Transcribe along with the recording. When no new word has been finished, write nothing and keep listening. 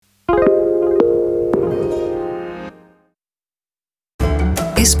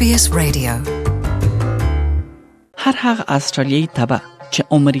SBS Radio. هر هغه استرالیایي تبع چې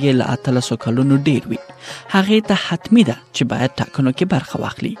عمر یې له 13 کلونو ډیر وي هغه ته حتمی ده چې باید ټاکنو کې برخه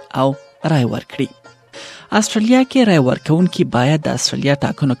واخلي او رای ورکړي. استرالیا کې رای ورکونکي باید د استرالیا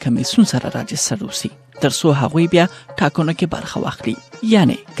ټاکنو کمیسیون سره راجستر وسی ترڅو هغوی بیا ټاکنو کې برخه واخلي.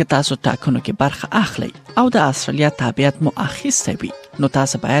 یعنی که تاسو ټاکنو کې برخه اخلي او د استرالیا تابعیت مو اخیستی نو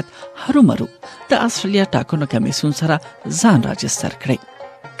تاسو باید هرومرو د استرالیا ټاکنو کمیسیون سره ځان راجستر کړئ.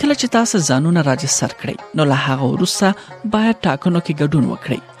 کله چې تاسو ځانونه راجستر کړئ نو له هغه وروسته باید ټاکنو کې ګډون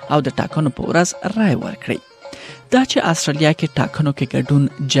وکړئ او د ټاکنو په ورځ رای ورکړئ. دا چې استرالیا کې ټاکنو کې ګډون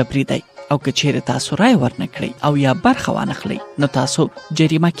جبري دی او که چیرې تاسو رای ورنه کړئ او یا برخه وانخلئ نو تاسو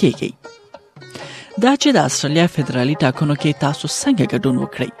جریمه کیږئ. دا چې د استرالیا فدرالي ټاکنو کې تاسو څنګه ګډون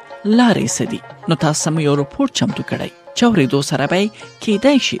وکړئ لارې سدي نو تاسو مې یو رپورټ چمتو کړئ چې اورېدو سره به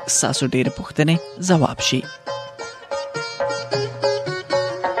کېدای شي تاسو ډېرې پوښتنې ځواب شي.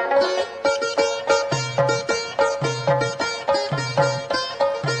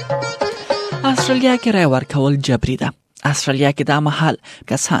 استرالیا کې رای ورکول جبري ده. استرالیا کې دا مهال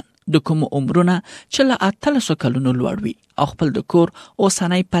کسان د کوم عمرونه چې له 13 کلونو لوړ وي او خپل د کور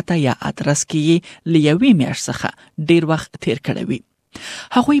اوسنۍ پته یا ادرس کې لیوي میاشت څخه ډیر وخت تیر کړی وي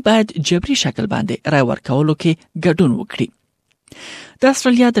هغوی باید جبري شکل باندې رای ورکولو کې ګډون وکړي. د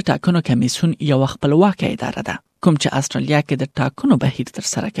استرالیا د ټاکنو کمیسیون یو خپلواکه اداره ده کوم چې استرالیا کې د ټاکنو بهیر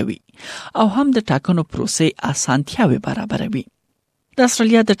ترسره کوي او هم د ټاکنو پروسې اسانتیاوي برابروي. د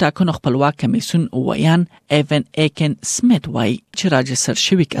استرالیا د ټاکنو خپلواک کمیسیون ویان ایون ایکن سمیت وای چې راجستر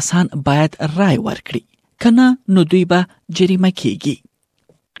شوي کسان باید رای ورکړي کنه نو دوی به جریمه کیږي.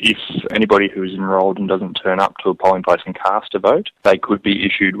 If anybody who is enrolled and doesn't turn up to a polling place and cast a vote, they could be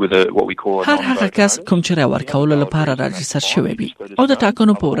issued with what we call a هر هغه کس کوم چې رای ورکولو لپاره راجستر شوی وي او د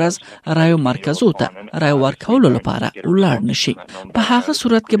ټاکنو په ورځ رایو مرکزو ته رای ورکولو لپاره ولاړ نشي په هغه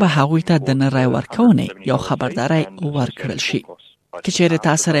صورت کې به هغوی ته د نه رای ورکونې یو خبرداري ورکړل شي. که چیرې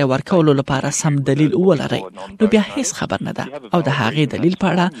تاسو رای ورکولو لپاره سم دلیل ولرئ نو بیا هیڅ خبر نه ده او د هغې دلیل په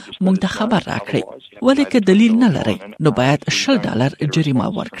اړه موږ ته خبر راکړئ. ولې که دلیل نه لرئ نو باید $10 جریمه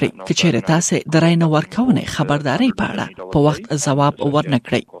ورکړئ. که چیرې تاسو د رای نه ورکونې خبرداري په اړه په وخت ځواب ورنه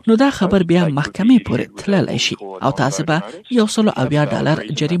کړئ نو دا خبر بیا محکمې پورې تللی شي او تاسو به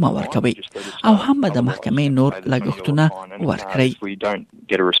 $170 جریمه ورکوي او هم به د محکمې نور لګښتونه ورکړئ.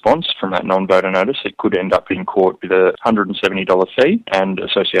 Get a response from that non-voter notice, it could end up in court with a $170 fee and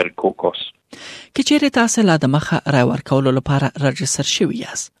associated court costs. که چیرې تاسو لا د مخه رای ورکولو لپاره راجستر شوي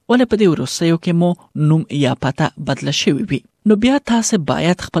یاست ولې په دې وروستیو کې مو نوم یا پته بدله شوي وي نو بیا تاسو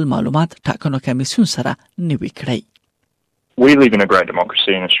باید خپل معلومات ټاکنو کمیسیون سره نوي کړئ. We live in a great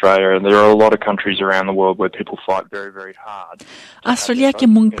democracy in Australia and there are a lot of countries around the world where people fight very, very hard. استرالیا کې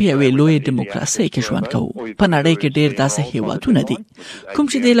موږ په یوې لویې دیموکراسۍ کې ژوند کوو. په نړۍ کې ډېر داسې هیوادونه دي کوم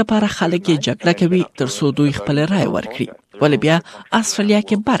چې د لپاره خلک یې جګړه کوي ترڅو دوی خپل رای ورکړي. ولې بیا استرالیا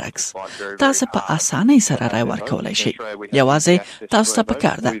کې برعکس تاسو په اسانۍ سره رای ورکولای شئ. یوازې تاسو ته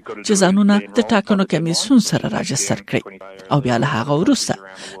پکار ده چې ځانونه د ټاکنو کمیسیون سره راجستر کړئ او بیا له هغه وروسته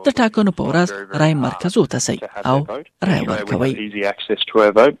د ټاکنو په ورځ رای مرکزو ته ځئ او رای ورکوئ. Easy access to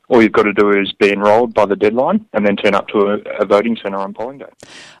our vote. All you've got to do is be enrolled by the deadline and then turn up to a voting centre on polling day.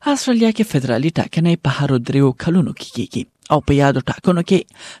 استرالیا کې فدرالي ټاکنې په هر 3 کلونو کې کیږي او په یادو ټاکنو کې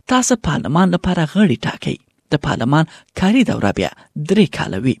تاسو پارلمان لپاره غړي ټاکئ. د پارلمان کاري دوره بیا 3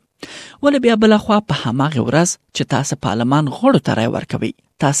 کاله وي. ولې بیا بل خو په هماغه ورځ چې تاسو پارلمان غړو ته رای ورکوي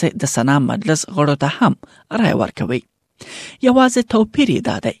تاسو د سنا مجلس غړو ته هم رای ورکوي. یوازې توپیر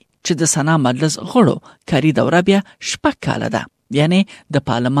دا دی چې د سنا مجلس غړو کاري دوره بیا 6 کاله ده یعنی د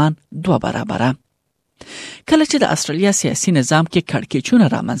پارلمان 2 برابره. کله چې د استرالیا سیاسي نظام کې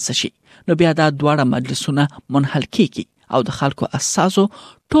کړکېچونه رامنځته شي نو بیا دا دواړه مجلسونه منحل کیږي او د خلکو اساسو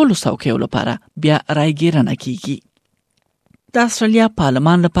ټولو څوکیو لپاره بیا رایګیرنه کیږي. د استرالیا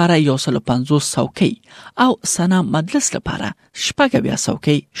پارلمان لپاره 150 څوکۍ او سنا مجلس لپاره 6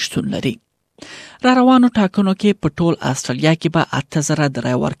 څوکۍ شتون لري. را روانو ټاکنو کې په ټول استرالیا کې به 8000 د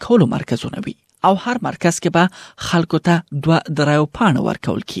رای ورکولو مرکزونه وي او هر مرکز کې به خلکو ته 2 د رایو پاڼه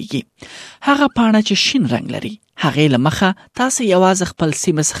ورکول کیږي. هغه پاڼه چې شین رنگ لري هغه لمخه تاسو یوازې خپل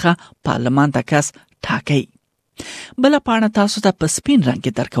سیمه څخه پارلمان ته کس ټاکئ. بل پاڼه تاسو ته په سپین رنگ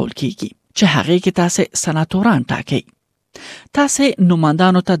کې درکول کیږي چې هغه کې تاسو سناتوران ټاکئ. تاسو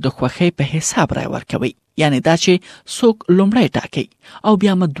نوماندانو ته د خوښۍ په حساب رای ورکوي یعنی دا چې څوک لومړی ټاکي او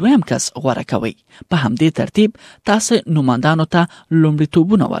بیا دویم کس غوړه کوي. په همدې ترتیب تاسو نوماندانو ته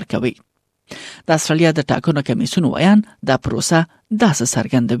لومړیتوبونه ورکوي. د استرالیا د ټاکنو کمیسیون ویان دا پروسه داسې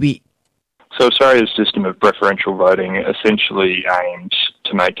څرګندوي. So Australia's system of preferential voting essentially aims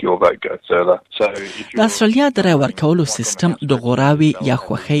to make your vote go further. So if د استرالیا د رای ورکولو سیستم د غوراوي یا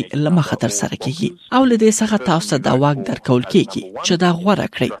خوخي لمخه تر سره کیږي او لدې څخه تاسو ته د واک درکول کیږي چې دا غوړه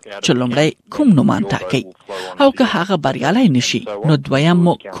کړی چې لومړی کوم نومان ټاکي او که هغه بریالي نشي نو دویم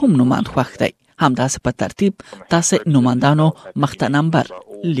مو کوم نومان خوښ دی همداسې په ترتیب تاسو نوماندانو مخته نمبر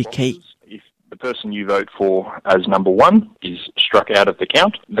لیکي. The person you vote for as number 1 is struck out of the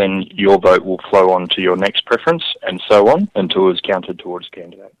count, then your vote will flow on to your next preference and so on until it's counted towards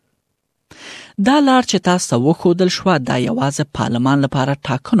candidate. دا لار چې تاسو وښودل شو دا یوازې پارلمان لپاره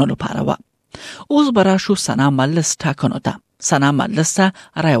ټاکنو لپاره و. اوس براشو سنا مجلس ټاکنو ته. سنا مجلس ته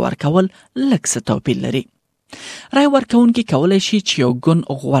رای ورکول لږ څه توپیر لري. رای ورکونکي کولی شي چې یو ګوند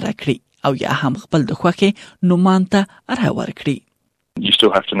غوره کړي او یا هم خپل د خوښې نومان ته رای ورکړي. You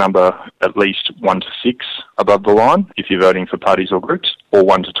still have to number at least 1 to 6 above the line if you're voting for parties or groups, or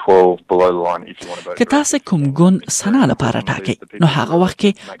 1 to 12 below the line if you want to vote. که تاسو کوم ګوند سنا لپاره ټاکئ نو هغه وخت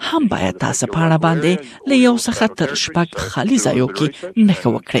کې هم باید تاسو پاڼه باندې له یو څخه تر شپږ خالي ځایو کې نښه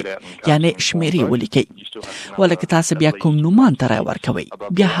وکړئ یعنی شمیرې ولیکئ. ولکه تاسو بیا کوم نومان ته رای ورکوئ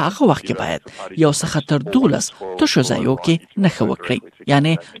بیا هغه وخت کې باید یو څخه تر 12 تشو ځایو کې نښه وکړئ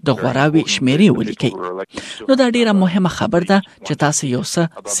یعنی د غوراوي شمیرې ولیکئ. نو دا ډیره مهمه خبر ده چې تاسو یو څه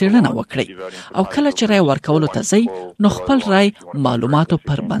څېړنه وکړئ او کله چې رای ورکولو ته ځئ نو خپل رای معلوماتو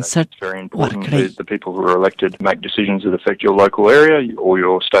پر بنسټ ورکړئ. The people who are elected make decisions that affect your local area or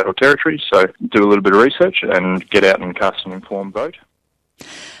your state or territory, so do a little bit of research and get out and cast an informed vote.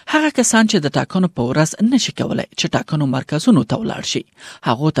 هغه کسان چې د ټاکنو په ورځ نشي کولای چې ټاکنو مرکزونو ته ولاړ شي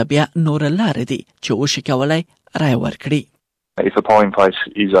هغه ته بیا نور لارې دي چې وشي کولای رای ورکړي. If a polling place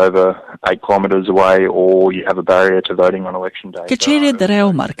is over 8 kilometres away or you have a barrier to voting on election day. که چیرې د رایو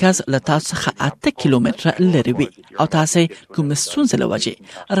مرکز له تاسو څخه 8 کیلومتره لرې وي او تاسو کوم ستونزه لوجې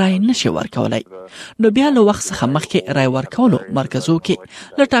رای نشي ورکولای نو بیا له وخت څخه مخکې رای ورکولو مرکزو کې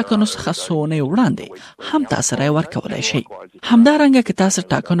له ټاکنو څخه سونه وړاندې هم تاسو رای ورکولای شي. همدارنګه که تاسو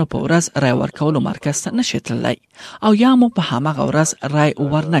ټاکنو په ورځ رای ورکولو مرکز ته نشئ تللی او یا مو په هماغه ورځ رای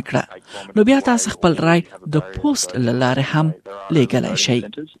ورنکړه نو بیا تاسو خپل رای د پوسټ له لارې هم لېږلی شي.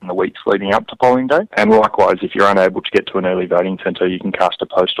 In the weeks leading up to polling day, and likewise if you're unable to get to an early voting centre you can cast a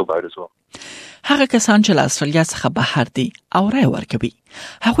postal vote as well. هغه کسان چې له استرالیا څخه بهر دي او رای ورکوي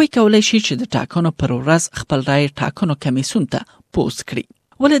هغوی کولی شي چې د ټاکنو پر ورځ خپل رای ټاکنو کمیسیون ته پوسټ کړي.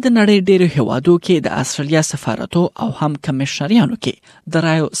 ولې د نړۍ ډېرو هیوادو کې د استرالیا سفارتو او هم کمیشنریانو کې د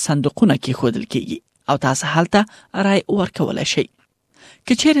رایو صندوقونه کېښودل کېږي او تاسو هلته رای ورکولی شئ.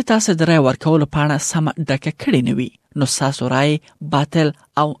 که چیرې تاسو د رای ورکولو پاڼه سمه ډکه کړې نه وي نو ستاسو رای باطل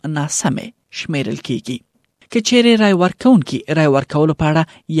او ناسمه شمیرل کېږي. که چیرې رای ورکونکي رای ورکولو پاڼه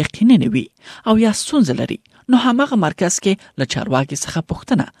یقیني نه وي او یا ستونزه لري نو هماغه مرکز کې له چارواکي څخه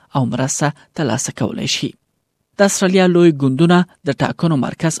پوښتنه او مرسته ترلاسه کولی شي. د استرالیا لوی ګوندونه د ټاکنو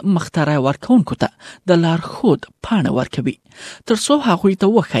مرکز مخته رای ورکونکو ته د لارښود پاڼه ورکوي تر څو هغوی ته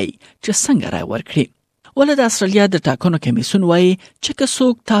وښایي چې څنګه رای ورکړي. ولې د استرالیا د ټاکنو کمیسیون وایي چې که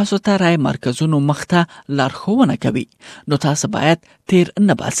څوک تاسو ته رای مرکزونو مخته لارښوونه کوي نو تاسو باید تیر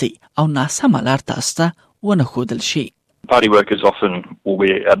نه باسئ او ناسمه لار تاسو ته ونه ښودل شي. Party workers often will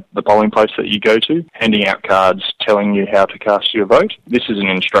be at the polling place that you go to, handing out cards telling you how to cast your vote. This is an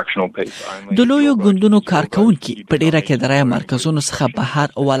instructional piece only. د لویو ګوندونو کارکونکي په ډیره کې د رای مرکزونو څخه بهر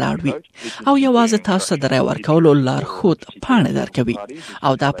ولاړ وي او یوازې تاسو د رای ورکولو لارښود پاڼه درکوي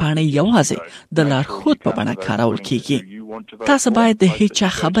او دا پاڼه یوازې د لارښود په بڼه کارول کیږي. تاسو باید د هیڅ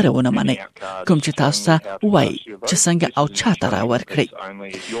خبره ونه منئ کوم چې تاسو ته وایي چې څنګه او چاته رای ورکړئ.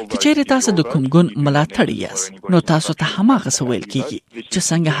 که چیرې تاسو د کوم ګوند ملاتړي یاست نو تاسو ته هماغه څه ویل کیږي چې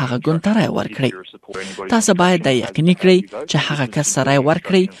څنګه هغه ګوند ته رای ورکړئ. تاسو باید دا یقیني کړئ چې هغه کس ته رای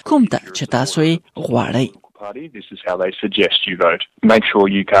ورکړئ کوم ته چې تاسو یې غواړئ. This is how they suggest you vote. Make sure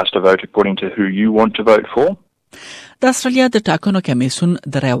you cast a vote according to who you want to vote for. د استرالیا د ټاکنو کمیسیون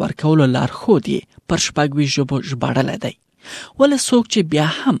د رای ورکولو لارښود یې پر 6 ژبو ژباړلی دی. ولې څوک چې بیا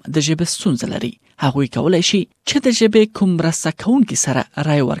هم د ژبې ستونزه لري هغوی کولی شي چې د ژبې کوم مرسته کوونکي سره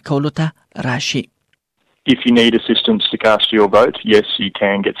رای ورکولو ته راشي. If you need assistance to cast your vote, yes, you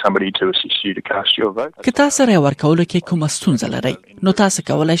can get somebody to assist you to cast your vote. که تاسو رای ورکولو کې کومه ستونزه لرئ نو تاسو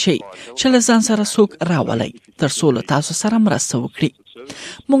کولی شئ چې له ځان سره څوک راولئ تر څو له تاسو سره مرسته وکړي.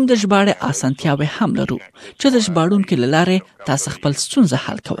 موږ د ژباړې اسانتیاوې هم لرو چې د ژباړونکي له لارې تاسو خپل ستونزه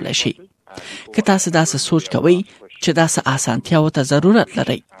حل کولی شئ. که تاسو داسې سوچ کوئ چې داسې اسانتیاو ته ضرورت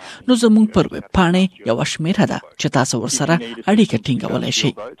لرئ نو زموږ پر ویب پاڼې یوه شمیره ده چې تاسو ورسره اړیکه ټینګولی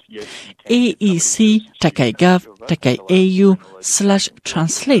شئ.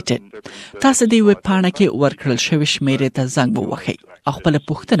 aec.gov.au/translated تاسو دې ویب پاڼه کې ورکړل شوې شمیرې ته زنګ ووهئ او خپل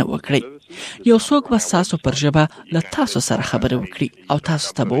پوښتنه وکړئ. یو څوک به تاسو پر ژبه له تاسو سره خبرې وکړي او تاسو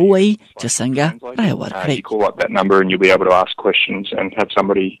ته به ووایي چې څنګه رای ورکړئ. You call up that number and you'll be able to ask questions and have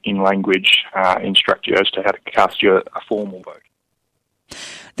somebody in language instruct you as to how to cast your a formal vote.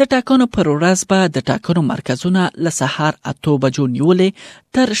 د ټاکنو پر ورځ به د ټاکنو مرکزونه له سهار 8 بجو نیولې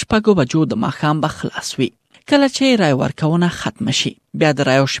تر 6 بجو د ماښام به خلاص وي. کله چې رای ورکونه ختم شي بیا د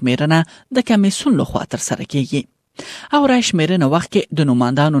رایو شمیرنه د کمیسیون لخوا ترسره کیږي او رای شمیرنه وخت کې د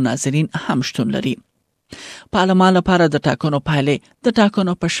نوماندانو ناظرین هم شتون لري. پارلمان لپاره د ټاکنو پایلې د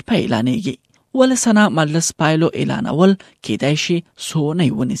ټاکنو په شپه اعلانېږي. ولسنه مجلس پایلو اعلانول کېدای شي څو نه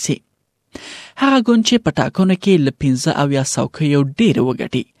ونیسي. هغه ګوند چې په ټاکنو کې له 15 او یا څوکیو ډېر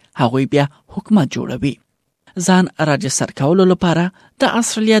وګټي هغوی بیا حکومت جوړوي. ځان راجستر کولو لپاره د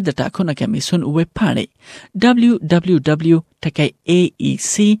استرالیا د ټاکنو کمیسیون ویب پاڼې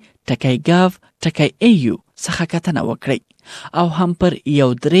www.aec.gov.au څخه کتنه وکړئ او هم پر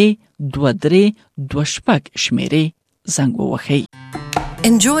 132326 شمیرې زنګ ووهئ.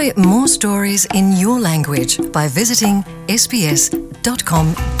 Enjoy more stories in your language by visiting sbs.com.au.